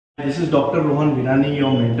This is Dr. Rohan Virani,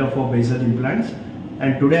 your mentor for basal implants,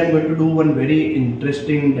 and today I'm going to do one very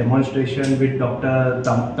interesting demonstration with Dr.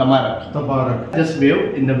 Tamara. Just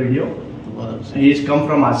wave in the video. He is come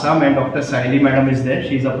from Assam, and Dr. Saili madam is there.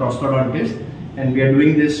 She is a prosthodontist, and we are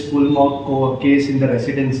doing this full mouth case in the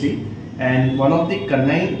residency. And one of the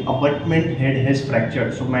canine abutment head has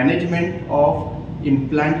fractured. So management of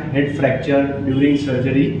implant head fracture during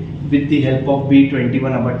surgery with the help of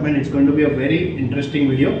B21 abutment. It's going to be a very interesting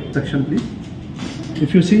video. Section please.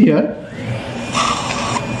 If you see here,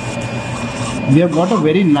 we have got a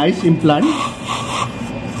very nice implant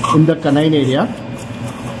in the canine area,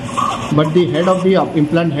 but the head of the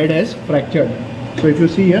implant head has fractured. So if you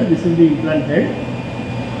see here, this is the implant head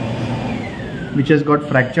which has got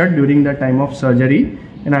fractured during the time of surgery,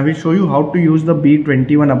 and I will show you how to use the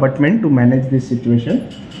B21 abutment to manage this situation.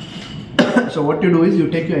 So what you do is you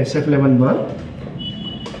take your SF11 bar,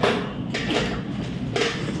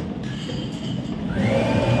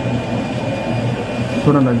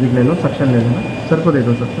 थोड़ा नजदीक ले लो, suction ले लेना, sir को दे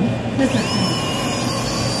दो suction.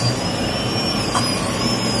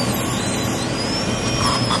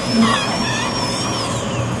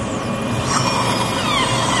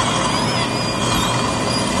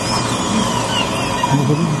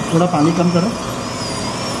 थोड़ा पानी कम करो।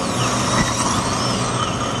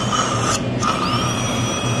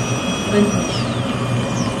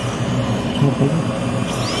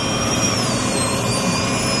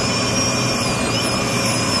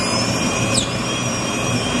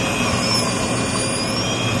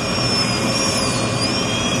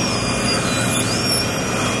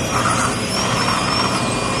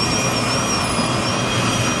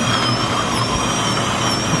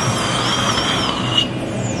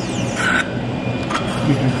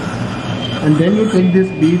 And then you take this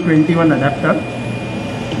B21 adapter,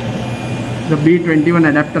 the B21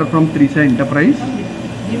 adapter from Trisa Enterprise,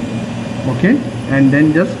 okay, and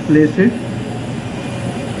then just place it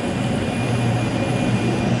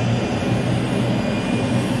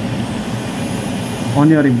on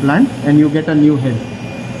your implant and you get a new head.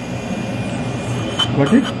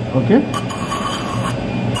 Got it? Okay.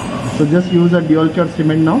 So just use a dual chur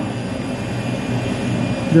cement now.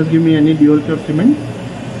 Just give me any dual chur cement.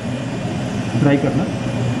 Try करना।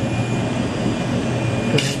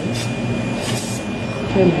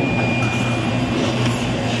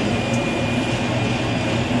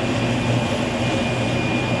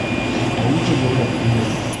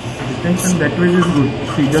 Retention that way is good.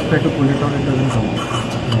 See, just try to pull it out, it doesn't come out.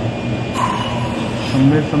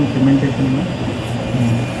 Somewhere some cementation में।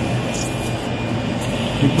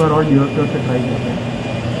 एक बार और dual chur से try करते हैं।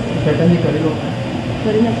 Pattern ही करेगा।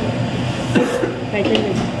 करेगा।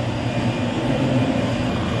 Pattern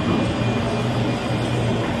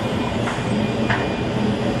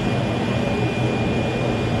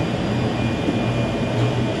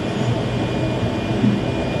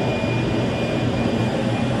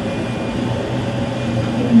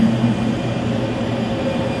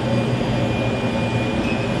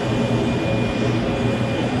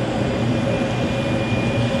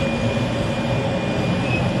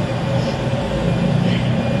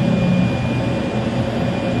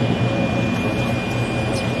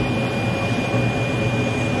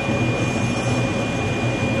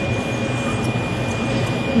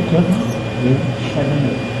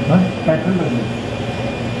pattern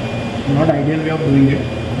not ideal way of doing it,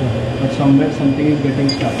 but somewhere something is getting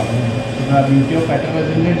stuck. So the beauty of pattern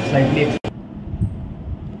resilience is slightly it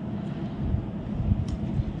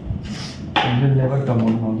will never come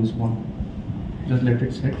out on this one. Just let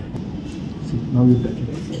it set. See, now you touch it.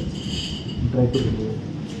 Try to remove it.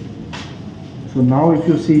 So now if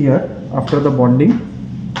you see here, after the bonding,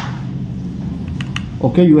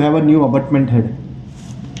 okay, you have a new abutment head.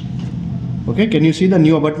 Okay, can you see the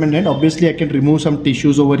new abutment head? Obviously I can remove some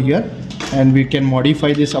tissues over here and we can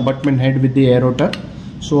modify this abutment head with the air rotor.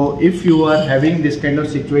 So if you are having this kind of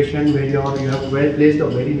situation where you have well placed a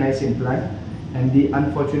very nice implant and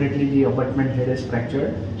unfortunately the abutment head is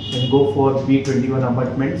fractured, then go for B21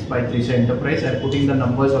 abutments by Trisa Enterprise. I am putting the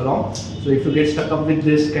numbers along. So if you get stuck up with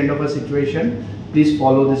this kind of a situation, please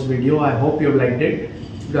follow this video. I hope you have liked it.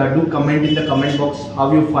 Do comment in the comment box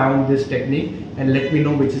how you found this technique and let me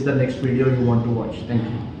know which is the next video you want to watch. Thank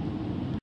you.